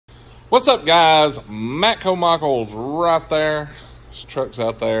What's up, guys? Matco Michael's right there. His truck's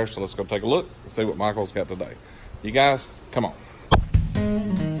out there, so let's go take a look and see what Michael's got today. You guys, come on.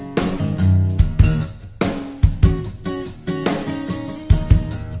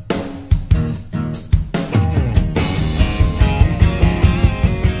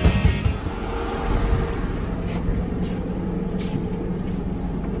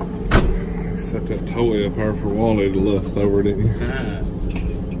 Set that toy up there for Wally to lust over, didn't you?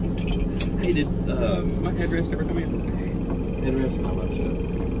 Hey, did my headrest ever come in? Headrest not much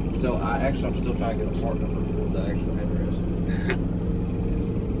yet. So I'm still trying to get a part number for the actual headrest.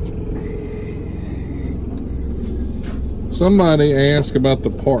 Somebody asked about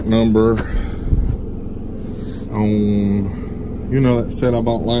the part number on, you know, that set I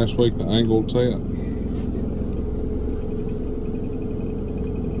bought last week, the angled set.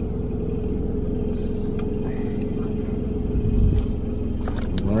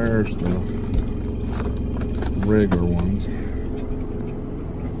 There's the regular ones.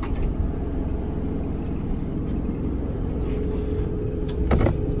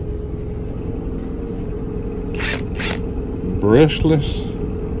 Brushless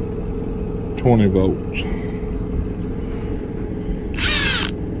 20 volts.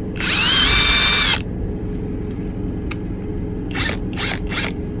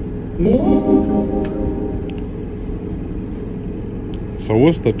 So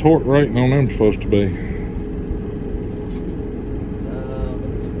what's the torque rating on them supposed to be?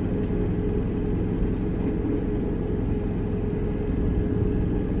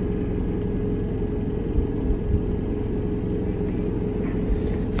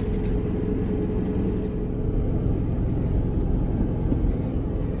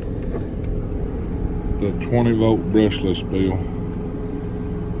 The 20 volt brushless bill.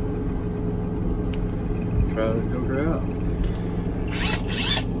 Try to go her out.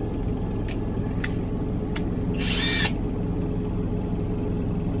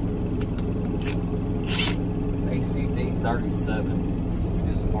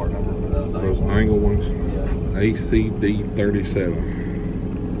 ACD37 is the part number for those Angle ones? Yeah.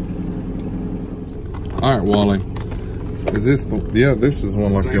 ACD37. Alright, Wally. Is this the, yeah, this is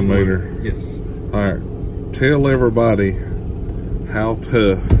one like your meter. Yes. Alright. Tell everybody how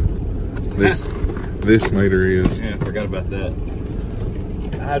tough this meter is. Yeah, I forgot about that.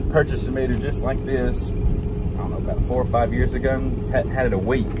 I had purchased a meter just like this, I don't know, about 4 or 5 years ago. Had it a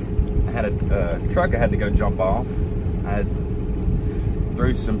week. I had a truck I had to go jump off. I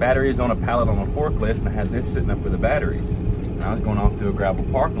threw some batteries on a pallet on a forklift, and I had this sitting up with the batteries. And I was going off to a gravel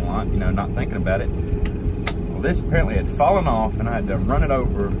parking lot, you know, not thinking about it. Well, this apparently had fallen off, and I had to run it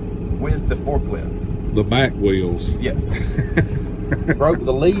over with the forklift. The back wheels. Yes. Broke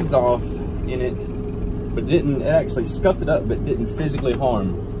the leads off in it, but it actually scuffed it up, but didn't physically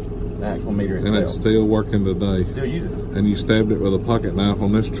harm the actual meter itself. And it's still working today. Still using it. And you stabbed it with a pocket knife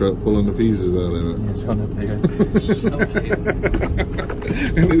on this truck, pulling the fuses out of it. It's on up there.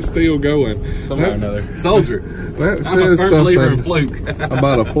 And it's still going. Somehow or another. Soldier. That I'm a says firm believer in something fluke.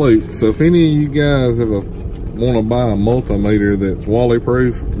 about a fluke. So if any of you guys ever want to buy a multimeter that's Wally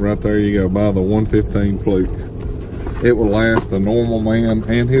proof, right there you go, buy the 115 fluke. It will last a normal man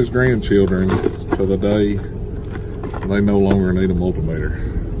and his grandchildren to the day they no longer need a multimeter.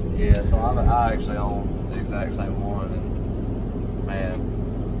 Yeah, so I actually own the exact same one, and man,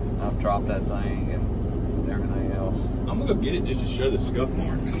 I've dropped that thing and everything else. I'm gonna go get it just to show the scuff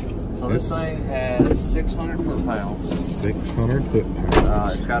marks. So this thing has 600 foot-pounds. 600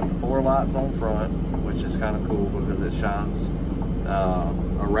 foot-pounds. It's got the 4 lights on front, which is kind of cool because it shines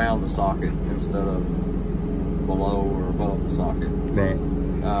around the socket instead of below or above the socket. Right.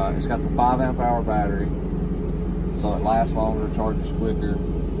 It's got the 5 amp hour battery, so it lasts longer, charges quicker.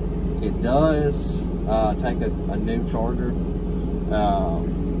 It does take a new charger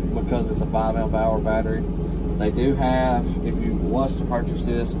because it's a 5 amp hour battery. They do have, if you was to purchase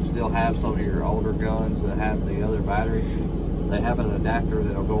this and still have some of your older guns that have the other battery, they have an adapter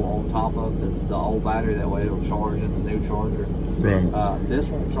that'll go on top of the old battery. That way it'll charge in the new charger. Right. This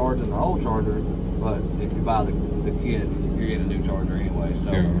won't charge in the old charger, but if you buy the kit, you're getting a new charger anyway.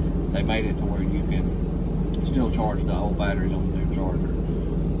 So yeah. They made it to where you can still charge the old batteries on the new charger.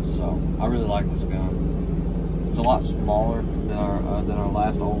 So I really like this gun. It's a lot smaller than our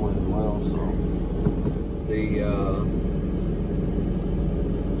last old one as well. So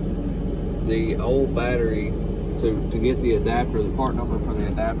the old battery, to get the adapter, the part number for the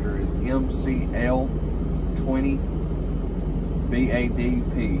adapter is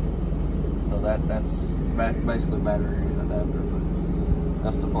MCL20BADP. So that's basically battery adapter, but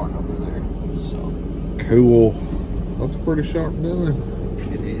that's the part number there. So cool. That's a pretty sharp gun.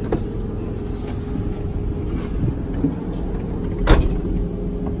 it is.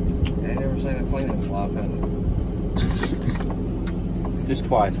 Just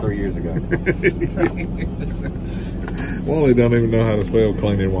twice, 3 years ago. Wally don't even know how to spell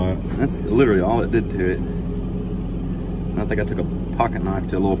clean and white. That's literally all it did to it. I think I took a pocket knife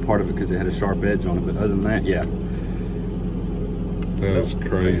to a little part of it because it had a sharp edge on it, but other than that, yeah. That's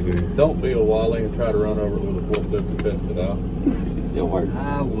crazy. Don't be a Wally and try to run over it with a forklift and test it out. Still works.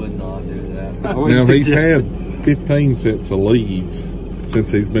 I would not do that. Now he's had 15 sets of leads since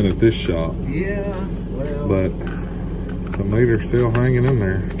he's been at this shop. Yeah, well. But the meter's still hanging in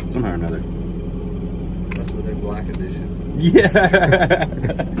there. Somehow or another. That's the new black edition. Yeah.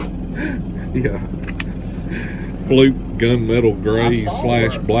 Yeah. Fluke gunmetal gray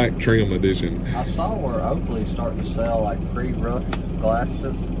 / black trim edition. I saw where Oakley's starting to sell like pre-roughed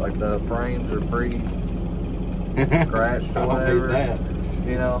glasses, like the frames are pre-scratched or whatever.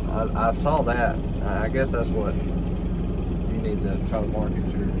 You know, I saw that. I guess that's what you need to try to market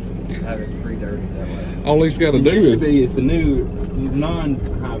yours. Have it pre-dirty that way. All he's got to do is the new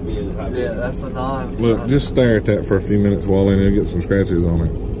non-high vis. Yeah, that's the non. Look, just stare at that for a few minutes, Wally, and he'll get some scratches on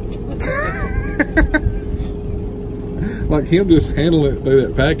it. Like him just handling it through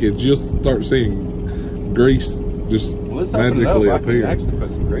that package, you'll start seeing grease just magically appear. I can actually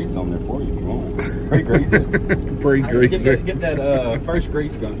put some grease on there for you if you want. Pre-grease it. Pre-grease it. Get that first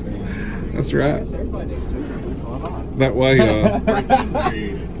grease gun. That's right. Everybody needs to. Why not? That way,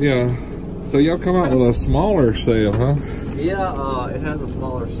 yeah. So y'all come out with a smaller set, huh? Yeah, it has a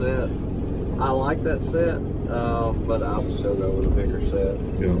smaller set. I like that set, but I would still go with a bigger set.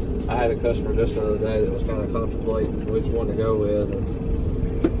 Yeah. I had a customer just the other day that was kind of contemplating which one to go with,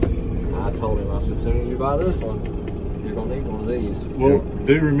 and I told him, I said, as soon as you buy this one, you're going to need one of these. Well,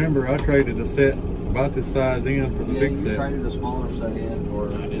 do remember I traded a set about this size in for the big set. Yeah, you traded a smaller set in for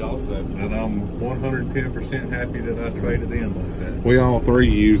it. I did also. And I'm 110% happy that I traded in like that. We all three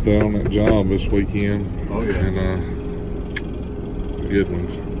used that on that job this weekend. Oh, yeah. And good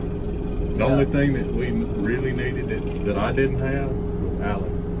ones. The only thing that we really needed that I didn't have was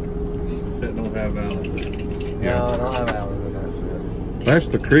Allen. The set don't have Allen. Yeah, I don't have Allen in that set. That's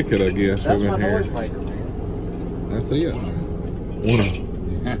the Cricket, I guess, That's over my here. noisemaker, man. That's it. One of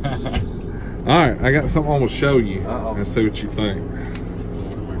them. All right, I got something I'm gonna show you and see what you think.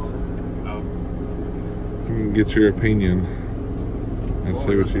 You can get your opinion and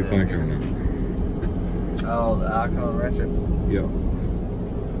see what you think on it. Oh, the Icon Ratchet. Yeah.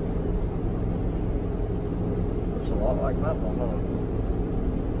 It's a lot like that one,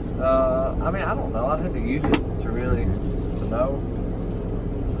 huh? I mean, I don't know. I'd have to use it to really know.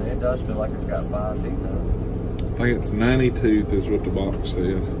 I mean, it does feel like it's got 5 teeth in it. I think it's 90 tooth is what the box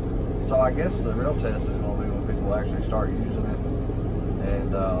said. So I guess the real test is going to be when people actually start using it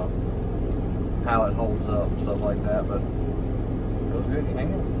and how it holds up and stuff like that. But it feels good in your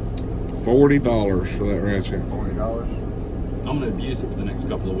hand. $40 for that ratchet. $40. I'm going to abuse it for the next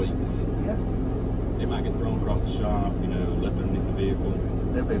couple of weeks. Yeah. It might get thrown across the shop, you know, left underneath the vehicle.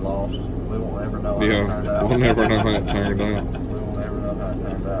 They'll be lost. We won't ever know how it turned Yeah, out. we'll never know how it turned out. We won't ever know how it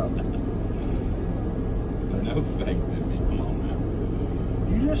turned out. No fake with me, come on now.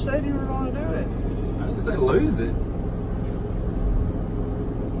 You just said you were going to do it. I didn't say lose it.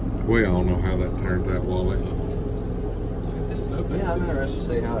 We all know how that turned out, Wally. Yeah, I'm interested to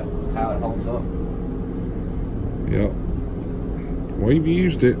see how it holds up. Yep. We've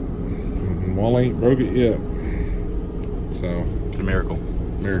used it. And Wally ain't broke it yet. So, It's a miracle.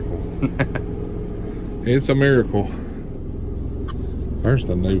 miracle. It's a miracle. There's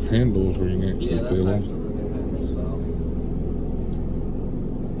the new handles where you can actually Yeah, that's feel actually them. the new handle style.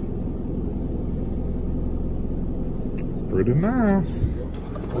 Pretty nice.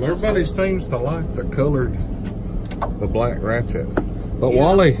 Well, everybody seems to like the colored, the black ratchets. But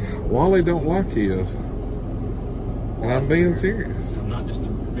Yeah. Wally don't like his. And I'm being serious. I'm not just a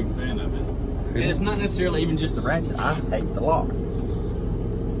big fan of it. And it's not necessarily even just the ratchet. I hate the lock.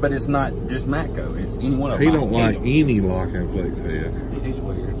 But it's not just Matco. It's any one of them. He don't like any locking flex head. It's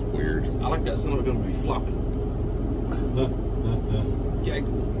weird. It's weird. I like that son of a gun to be flopping. Okay.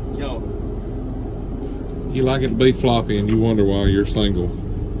 Yo. You like it to be floppy and you wonder why you're single.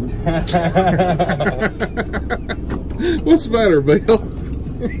 What's the matter, Bill?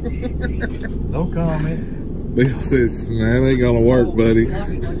 No comment. Bill says, nah, it ain't gonna work, buddy. Lock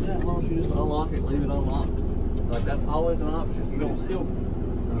it like that. Why don't you just unlock it, leave it unlocked? Like, that's always an option. You don't still...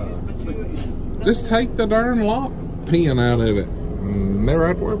 Just take the darn lock pin out of it. And never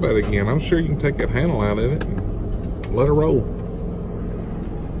have to worry about it again. I'm sure you can take that handle out of it and let it roll.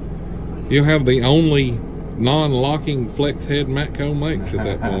 You'll have the only non-locking flex head Matco makes at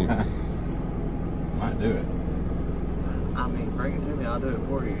that point. Might do it. I mean, bring it to me. I'll do it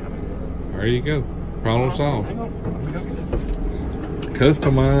for you. I mean, There you go. Problem solved. Hang on. Let me go get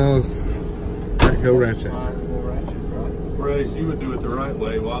customized Matco Ratchet. Whereas you would do it the right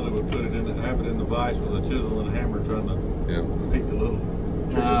way, Wally would put it in the, have it in the vise with a chisel and a hammer trying to pick the little.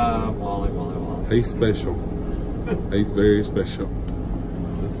 Wally. He's special. He's very special.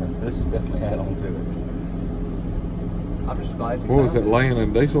 This is definitely add on to it. I'm just glad you What was found it, laying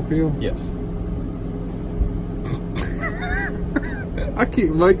in diesel fuel? Yes. I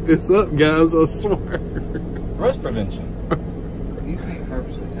can't make this up, guys, I swear. Rust prevention. You can't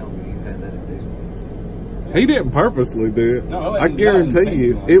purposely tell me you had that in diesel. He didn't purposely do it. No, I guarantee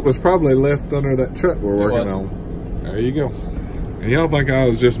you, it was probably left under that truck we're working on. There you go. And y'all think I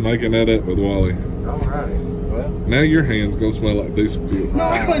was just making that up with Wally. Alrighty. Well, now your hands gonna smell like diesel fuel. No,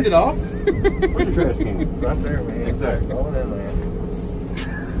 I cleaned it off. Where's your trash can? right there, man. Exactly. Throw it in there.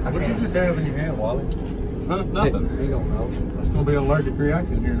 What you just have in your hand, Wally? Huh? Nothing. He don't know. That's going to be an allergic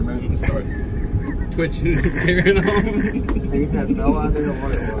reaction here in a minute. Twitching and carrying on. He has no idea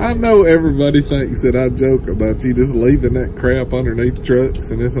what it was. I know everybody thinks that I joke about you just leaving that crap underneath trucks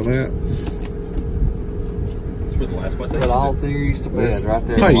and this and that. That's where the last place Put all theories to bed right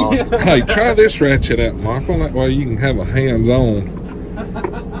there. Hey, Wally. hey, try this ratchet out, Michael. That way you can have a hands-on.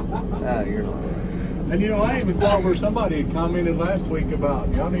 You're not. And you know, I even thought where somebody had commented last week about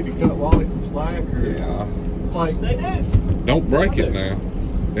y'all need to cut Wally some slack or like they did. Don't break it now.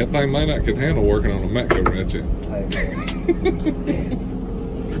 That thing may not could handle working on a Matco Ratchet.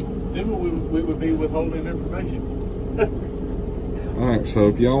 Then we would be withholding information. Alright, so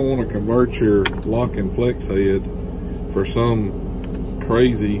if y'all want to convert your lock and flex head for some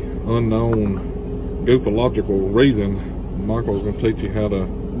crazy, unknown, goofological reason, Michael's going to teach you how to...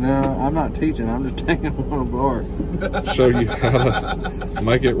 No, I'm not teaching. I'm just taking one apart. show you how to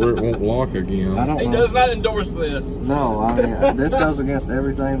make it where it won't lock again. I don't know. He does not endorse this. No, I mean, this goes against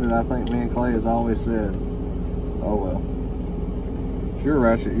everything that I think me and Clay has always said. Oh well. Sure,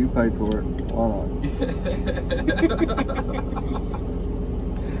 Ratchet, you paid for it. Why not?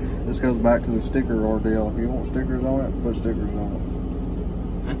 This goes back to the sticker ordeal. If you want stickers on it, put stickers on it.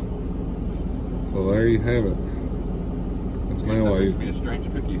 So there you have it. It's now a Be a strange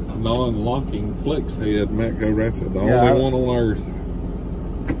cookie. non-locking flex head Matco Ratchet, the Yeah, only one on earth.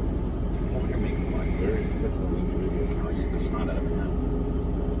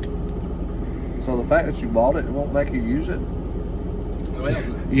 So the fact that you bought it, it won't make you use it?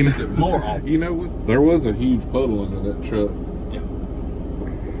 You know, more often. you know what? There was a huge puddle under that truck. Yeah.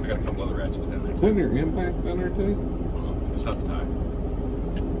 I got a couple other ratchets down there. Wasn't there impact down there too? Just up the tire.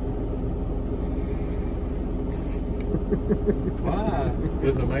 Why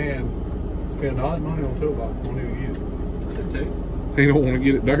does a man spend all that money on a toolbox and won't even use it? I did too. He don't want to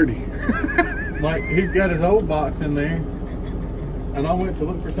get it dirty. Like, he's got his old box in there, and I went to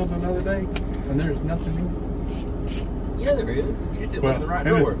look for something the other day, and there's nothing in it. Yeah, there is. You just didn't look in the right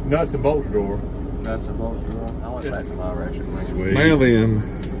and door. it's nuts and bolts drawer. That's supposed to. I went back to my Ratchet. Sweet. Now then,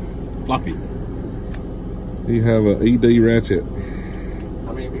 Floppy. you have a ED ratchet. I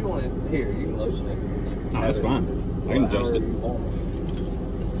mean, if you want it here, you can loosen it. No, that's fine. I can adjust it.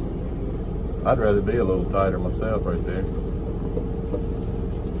 I'd rather be a little tighter myself right there.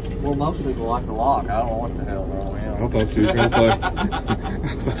 Well, most people like to lock. I don't know what the hell wrong with I him. thought you was gonna say. I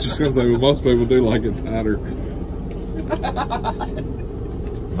thought you was gonna say. Well, most people do like it tighter.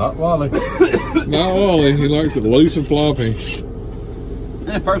 Not Wally. Not Wally. He likes it loose and floppy.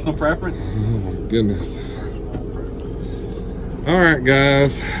 Personal preference. Oh my goodness. All right,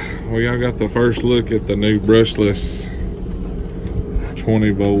 guys. Well, y'all got the first look at the new brushless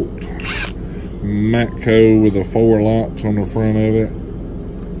 20-volt Matco with the 4 lights on the front of it.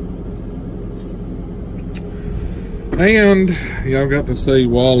 And y'all got to see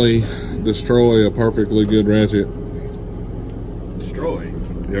Wally destroy a perfectly good ratchet. Destroy.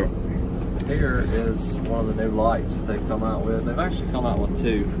 Yep. Here is one of the new lights that they've come out with. They've actually come out with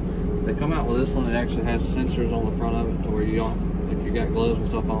two. They come out with this one that actually has sensors on the front of it to where you don't, if you got gloves and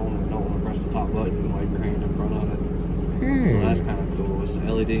stuff on and don't want to press the top button, you can wave your hand in front of it. So that's kind of cool. It's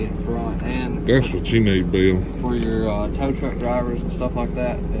LED in front, and That's what you need, Bill. for your tow truck drivers and stuff like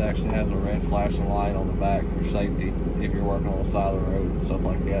that, it actually has a red flashing light on the back for safety if you're working on the side of the road and stuff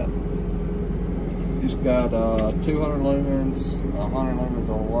like that. It's got 200 lumens, 100 lumens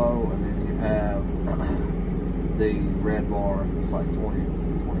on low, and then you have the red bar. It's like 20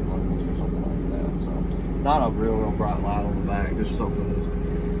 lumens or something like that. So not a real bright light on the back, just something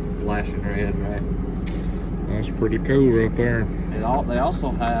that's flashing red, right? That's pretty cool right there. And they also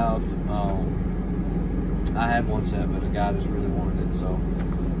have, I had one set, but the guy just really wanted it. So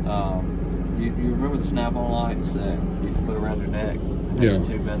you remember the snap-on lights that you can put around your neck? Yeah. The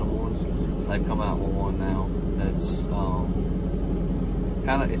two Venom ones. They've come out with one now that's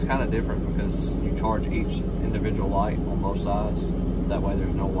It's kind of different because you charge each individual light on both sides. That way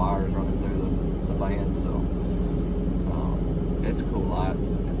there's no wires running through the band. So it's a cool light.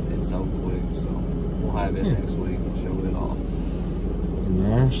 It's so quick. So we'll have it next week and show it off.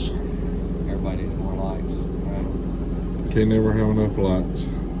 Nice. Everybody needs more lights, right? Can't never have enough lights.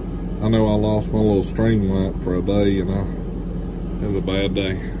 I know I lost my little Streamlight for a day, and it was a bad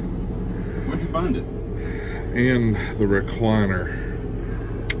day. Where'd you find it? In the recliner.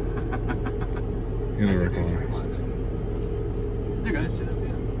 In a recliner. You got it set up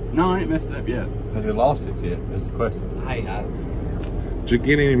yet? No, I ain't messed it up yet. Has it lost it yet? That's the question. Did you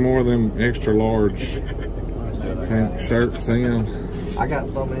get any more of them extra large pink shirts in? I got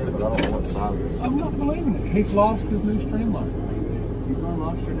some in, but I don't know what size it is. I'm not believing it. He's lost his new Streamlight. You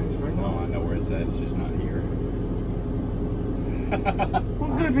lost your new Streamlight? No, I know where it's at. It's just not here.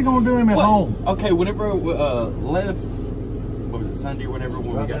 What good's he gonna do him at home? Okay, whenever we left, what was it, Sunday or whenever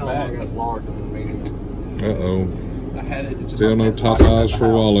when we got back? I got large and medium. Uh-oh. I had it. Still no tatas for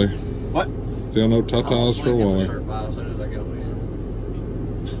Wally. What? Still no tatas for Wally. Shirt by as soon as I get them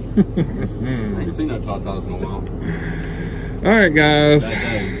I ain't seen no tatas in a while. Alright guys.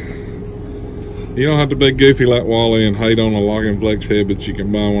 You don't have to be goofy like Wally and hate on a logging flex head, but you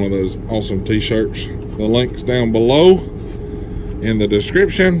can buy one of those awesome t-shirts. The link's down below in the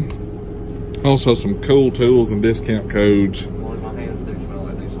description. Also some cool tools and discount codes. Well, my hands do smell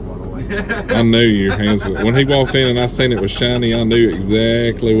like these a away. I knew your hands. When he walked in and I seen it was shiny, I knew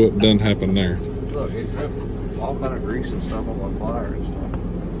exactly what done happened there. Look, it's all kind of grease and stuff on my pliers and stuff.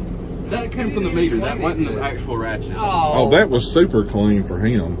 That came from the meter. That wasn't the actual ratchet. Oh, that was super clean for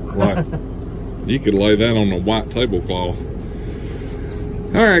him. Like, you could lay that on the white tablecloth.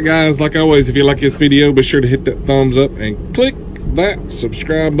 Alright guys, like always, if you like this video, be sure to hit that thumbs up and click that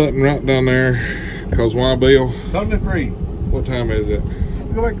subscribe button right down there. Cause why, Bill? Totally free. What time is it?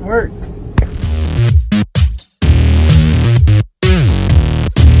 Go back to work.